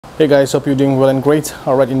Hey guys, hope you're doing well and great.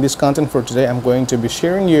 Alright, in this content for today, I'm going to be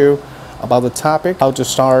sharing you about the topic how to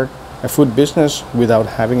start a food business without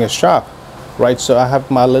having a shop. Right, so I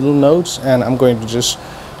have my little notes and I'm going to just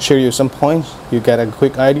share you some points. You get a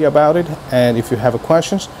quick idea about it, and if you have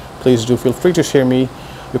questions, please do feel free to share me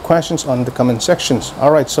your questions on the comment sections.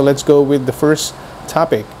 Alright, so let's go with the first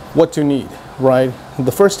topic, what you need. Right,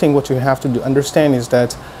 the first thing what you have to understand is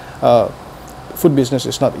that food business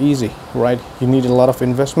is not easy, right? You need a lot of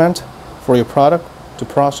investment for your product to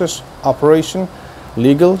process, operation,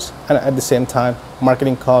 legals, and at the same time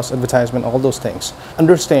marketing costs, advertisement, all those things.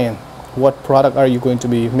 Understand what product are you going to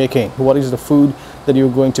be making, what is the food that you're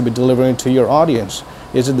going to be delivering to your audience.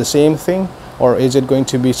 Is it the same thing, or is it going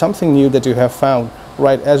to be something new that you have found?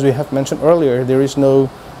 Right, as we have mentioned earlier, there is no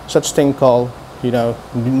such thing called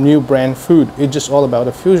new brand food. It's just all about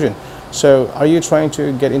a fusion. So are you trying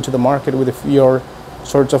to get into the market with your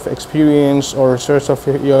sorts of experience or sorts of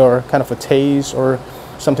your kind of a taste or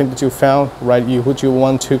something that you found, right? Would you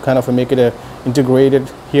want to kind of make it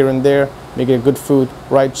integrated here and there, make it a good food,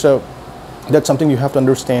 right? So that's something you have to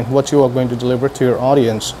understand, what you are going to deliver to your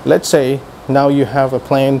audience. Let's say now you have a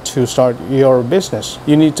plan to start your business.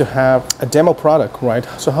 You need to have a demo product, right?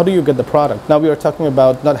 So how do you get the product? Now we are talking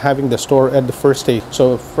about not having the store at the first stage.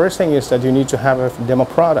 So first thing is that you need to have a demo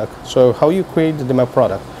product. So how you create the demo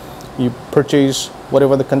product? You purchase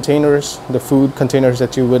whatever the containers, the food containers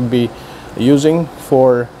that you would be using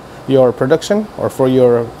for your production or for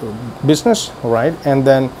your business, right? And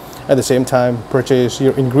then at the same time purchase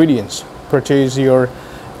your ingredients, purchase your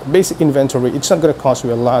basic inventory. It's not going to cost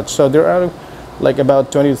you a lot. So there are like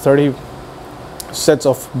about 20 to 30 sets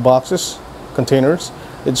of boxes, containers.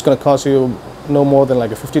 It's going to cost you no more than like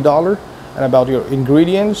a $50. And about your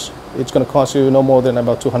ingredients, it's going to cost you no more than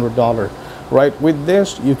about $200. Right, with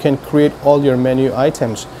this you can create all your menu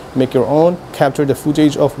items, make your own, capture the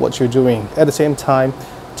footage of what you're doing, at the same time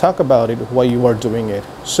talk about it while you are doing it.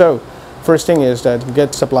 So first thing is that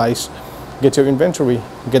get supplies, get your inventory,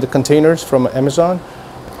 get the containers from Amazon,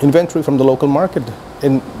 inventory from the local market.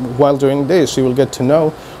 And while doing this, you will get to know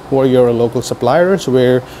who are your local suppliers,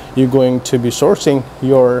 where you're going to be sourcing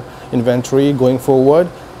your inventory going forward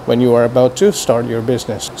when you are about to start your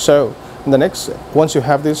business. So once you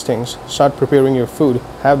have these things, start preparing your food,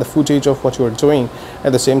 have the footage of what you are doing.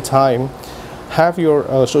 At the same time, have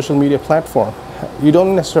your social media platform. You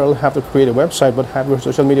don't necessarily have to create a website, but have your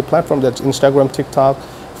social media platform. That's Instagram, TikTok,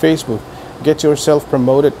 Facebook. Get yourself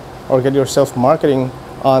promoted or get yourself marketing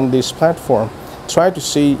on this platform. Try to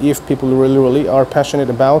see if people really are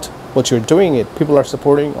passionate about what you're doing. People are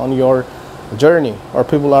supporting on your journey, or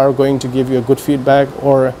people are going to give you a good feedback,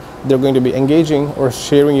 or they're going to be engaging or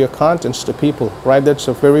sharing your contents to people, right? That's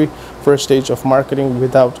the very first stage of marketing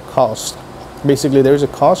without cost. Basically, there is a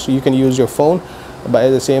cost, so you can use your phone, but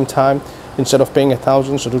at the same time, instead of paying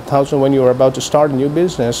 $1,000 or $2,000 when you are about to start a new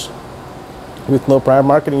business with no prior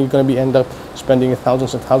marketing, you're going to end up spending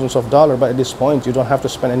thousands and thousands of dollars. But at this point, you don't have to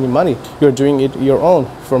spend any money. You're doing it your own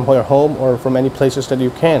from your home or from any places that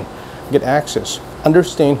you can get access.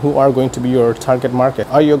 Understand who are going to be your target market.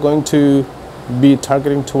 Are you going to be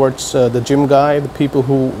targeting towards the gym guy, the people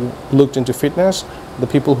who looked into fitness, the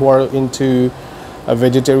people who are into a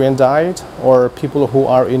vegetarian diet, or people who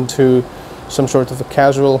are into some sort of a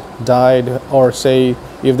casual diet, or say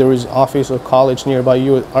if there is office or college nearby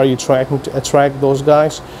you, are you trying to attract those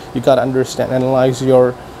guys? You got to understand, analyze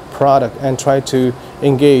your product and try to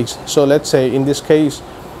engage. So let's say in this case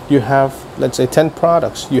you have, let's say, 10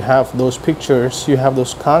 products, you have those pictures, you have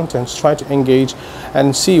those contents. Try to engage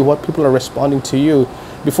and see what people are responding to you.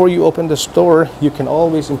 Before you open the store, you can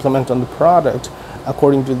always implement on the product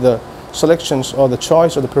according to the selections or the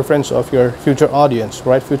choice or the preference of your future audience,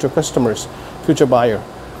 right? Future customers, future buyer.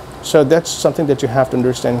 So that's something that you have to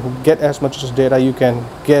understand. Get as much as data you can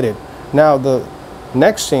get it. Now the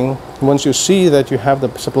next thing, once you see that you have the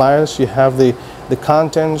suppliers, you have the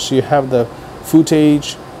contents, you have the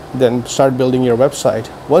footage, then start building your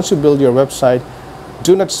website. Once you build your website,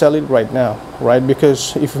 do not sell it right now, right?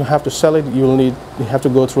 Because if you have to sell it, you have to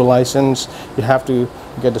go through a license, you have to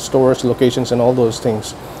get the stores, locations, and all those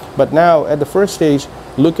things. But now at the first stage,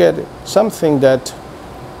 look at something that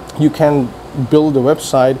you can build a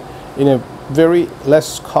website in a very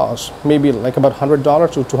less cost, maybe like about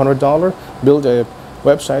 $100 to $200. Build a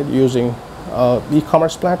website using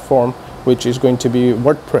e-commerce platform, which is going to be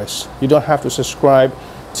WordPress. You don't have to subscribe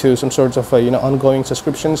to some sorts of ongoing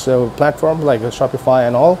subscriptions platform like Shopify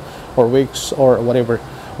and all, or Wix or whatever,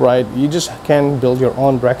 right? You just can build your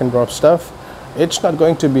own drag and drop stuff. It's not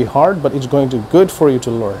going to be hard, but it's going to be good for you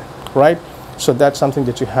to learn, right? So that's something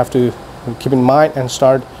that you have to keep in mind and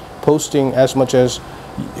start posting as much as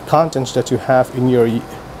contents that you have in your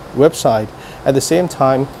website. At the same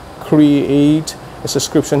time, create a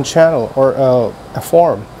subscription channel or a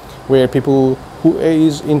forum where people who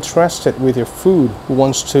is interested with your food, who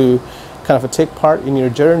wants to kind of take part in your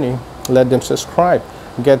journey, let them subscribe,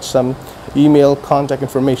 get some email, contact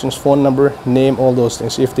information, phone number, name, all those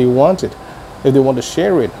things if they want it, if they want to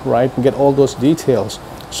share it, right, and get all those details.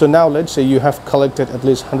 So now let's say you have collected at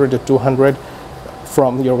least 100 to 200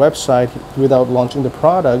 from your website without launching the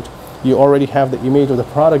product. You already have the image of the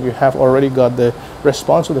product, you have already got the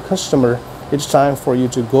response of the customer. It's time for you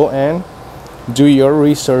to go and do your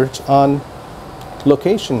research on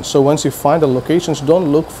locations. So once you find the locations,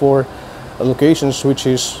 don't look for locations which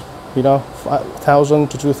is 1,000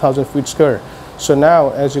 to 2,000 feet square. So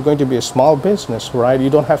now, as you're going to be a small business, right, you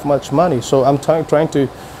don't have much money. So I'm trying to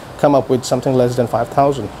come up with something less than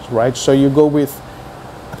 5,000, right? So you go with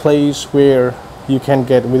a place where you can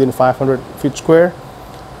get within 500 feet square.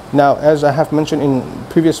 Now, as I have mentioned in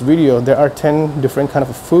previous video, there are 10 different kind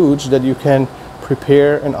of foods that you can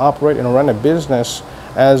prepare and operate and run a business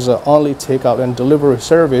as only takeout and delivery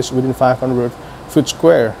service within 500 feet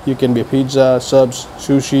square. You can be pizza, subs,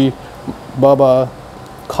 sushi, boba,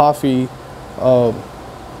 coffee,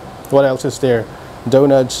 what else is there?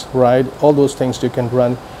 Donuts, right? All those things you can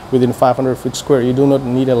run within 500 feet square. You do not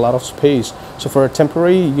need a lot of space. So for a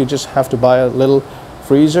temporary, you just have to buy a little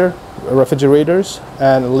freezer, refrigerators,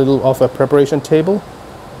 and a little of a preparation table.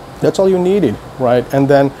 That's all you needed, right? And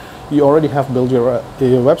then you already have built your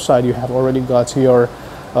website. You have already got your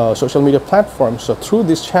social media platform. So through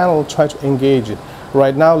this channel, try to engage it.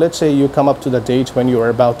 Right now, let's say you come up to the date when you are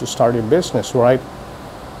about to start your business, right?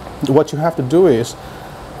 What you have to do is,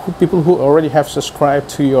 people who already have subscribed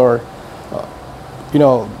to your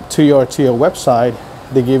to your website,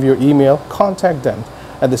 they give your email, contact them.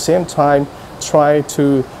 At the same time, try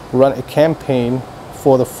to run a campaign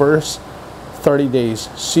for the first 30 days.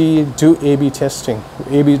 Do A/B testing.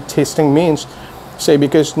 A/B testing means, say,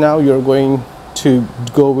 because now you're going to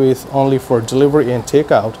go with only for delivery and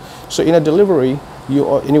takeout. So in a delivery,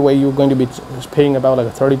 you're going to be paying about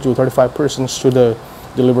like 30 to 35% to the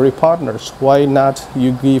delivery partners. Why not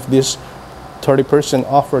you give this 30%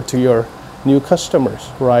 offer to your new customers,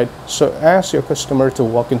 right? So ask your customer to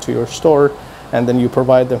walk into your store, and then you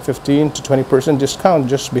provide them 15 to 20% discount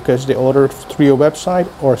just because they ordered through your website,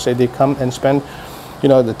 or say they come and spend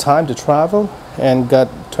the time to travel and got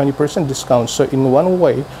 20% discount. So in one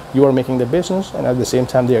way, you are making the business, and at the same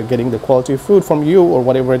time they are getting the quality food from you or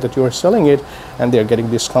whatever that you are selling it, and they're getting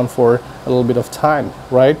discount for a little bit of time,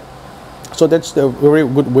 right? So that's the very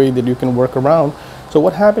good way that you can work around. So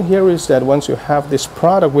what happened here is that once you have this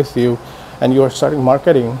product with you and you are starting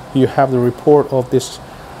marketing, you have the report of this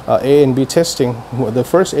A and B testing. The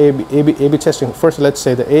first A/B testing, first let's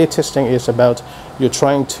say the A testing is about you're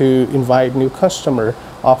trying to invite new customer,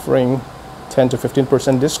 offering 10 to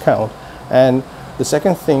 15% discount. And the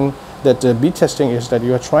second thing that the B testing is that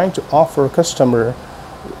you are trying to offer a customer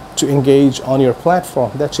to engage on your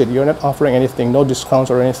platform. That's it. You're not offering anything, no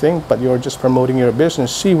discounts or anything, but you're just promoting your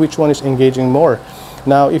business. See which one is engaging more.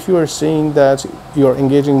 Now, if you are seeing that you're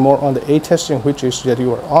engaging more on the A testing, which is that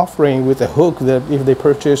you are offering with a hook that if they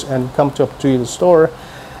purchase and come to the store,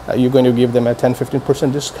 you're going to give them a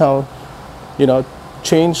 10-15% discount.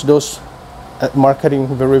 Change those marketing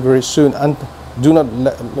very, very soon, and do not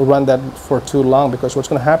run that for too long, because what's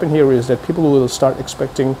going to happen here is that people will start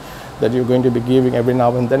expecting that you're going to be giving every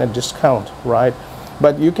now and then a discount, right?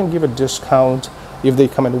 But you can give a discount if they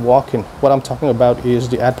come and walk in. What I'm talking about is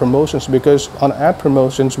the ad promotions, because on ad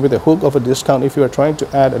promotions with a hook of a discount, if you are trying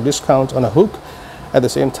to add a discount on a hook, at the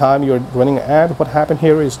same time you're running an ad, what happened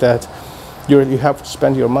here is that you have to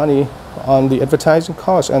spend your money on the advertising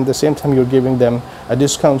cost, and at the same time you're giving them a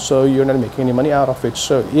discount, so you're not making any money out of it.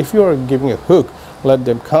 So if you're giving a hook, let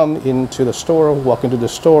them come into the store, walk into the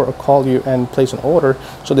store, or call you and place an order,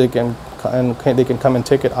 so they can come and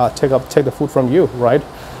take the food from you, right?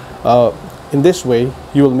 In this way,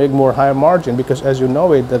 you will make more higher margin, because as you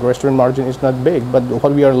know it, the restaurant margin is not big. But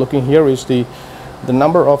what we are looking here is the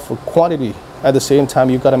number of quantity. At the same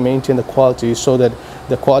time, you got to maintain the quality so that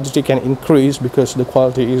the quantity can increase because the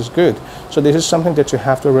quality is good. So this is something that you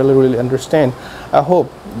have to really, really understand. I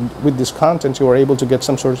hope with this content you are able to get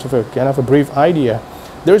some sort of a brief idea.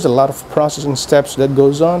 There's a lot of process and steps that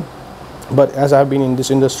goes on, but as I've been in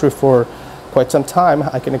this industry for quite some time,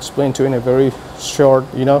 I can explain to you in a very short,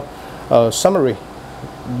 summary.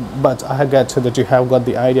 But I get to that you have got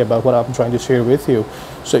the idea about what I'm trying to share with you.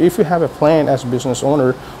 So if you have a plan as a business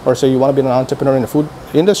owner, or say you want to be an entrepreneur in the food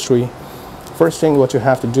industry, first thing what you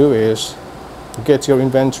have to do is get your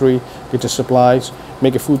inventory, get your supplies,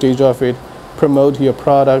 make a footage of it, promote your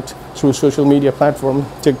product through social media platform,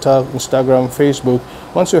 TikTok, Instagram, Facebook.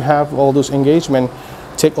 Once you have all those engagement,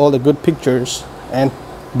 take all the good pictures and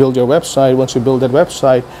build your website. Once you build that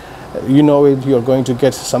website, you know it, you're going to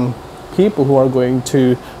get some people who are going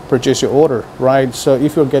to purchase your order, right? So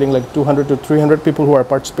if you're getting like 200 to 300 people who are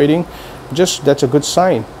participating, just that's a good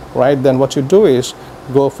sign, right? Then what you do is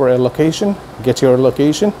go for a location, get your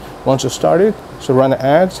location. Once you start it, so run an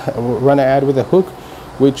ad with a hook,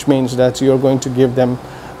 which means that you're going to give them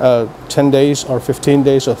 10 days or 15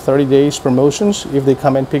 days or 30 days promotions if they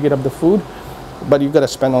come and pick it up the food. But you got to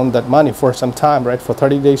spend on that money for some time, right? For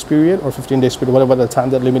 30 days period or 15 days period, whatever the time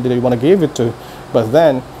that limit that you want to give it to. But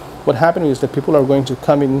then what happens is that people are going to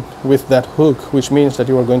come in with that hook, which means that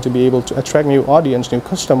you are going to be able to attract new audience, new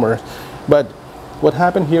customers. But what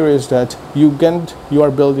happened here is that you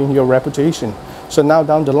are building your reputation. So now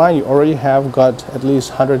down the line, you already have got at least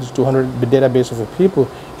 100 to 200 database of people.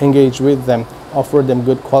 Engage with them, offer them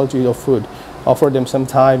good quality of food, offer them some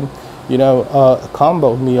time, you know, a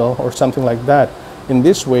combo meal or something like that. In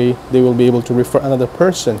this way, they will be able to refer another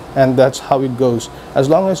person, and that's how it goes. As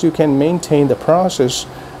long as you can maintain the process,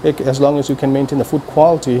 as long as you can maintain the food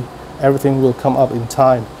quality, everything will come up in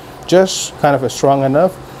time. Just kind of strong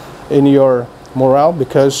enough in your morale,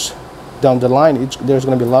 because down the line there's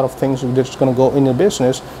going to be a lot of things that's going to go in the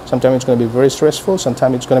business. Sometimes it's going to be very stressful,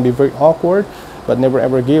 sometimes it's going to be very awkward, but never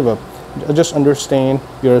ever give up. Just understand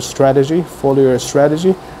your strategy, follow your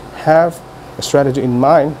strategy, have a strategy in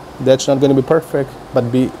mind that's not going to be perfect,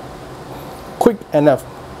 but be quick enough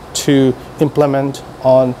to implement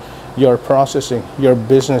on your processing, your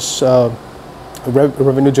business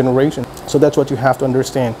revenue generation. So that's what you have to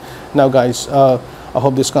understand. Now guys, I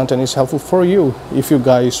hope this content is helpful for you. If you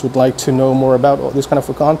guys would like to know more about all this kind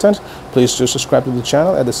of content, please do subscribe to the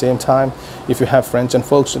channel. At the same time, if you have friends and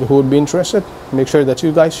folks who would be interested, make sure that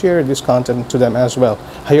you guys share this content to them as well.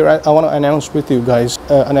 Here I want to announce with you guys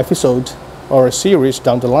an episode or a series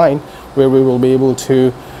down the line where we will be able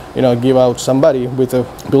to, you know, give out somebody with a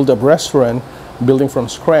build-up restaurant, building from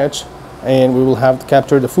scratch, and we will have to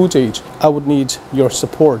capture the footage. I would need your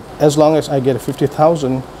support. As long as I get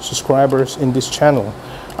 50,000 subscribers in this channel,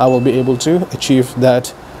 I will be able to achieve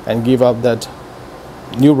that and give up that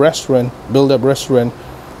new restaurant, build-up restaurant,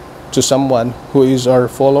 to someone who is our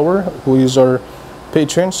follower, who is our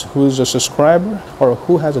patrons, who is a subscriber, or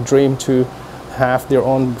who has a dream to have their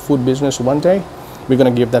own food business one day. We're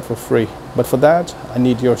gonna give that for free. But for that, I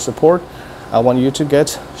need your support. I want you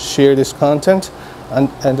to share this content,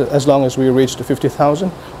 and as long as we reach the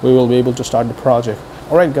 50,000, we will be able to start the project.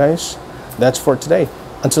 All right guys, that's for today.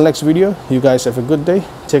 Until next video, you guys have a good day.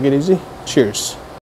 Take it easy. Cheers.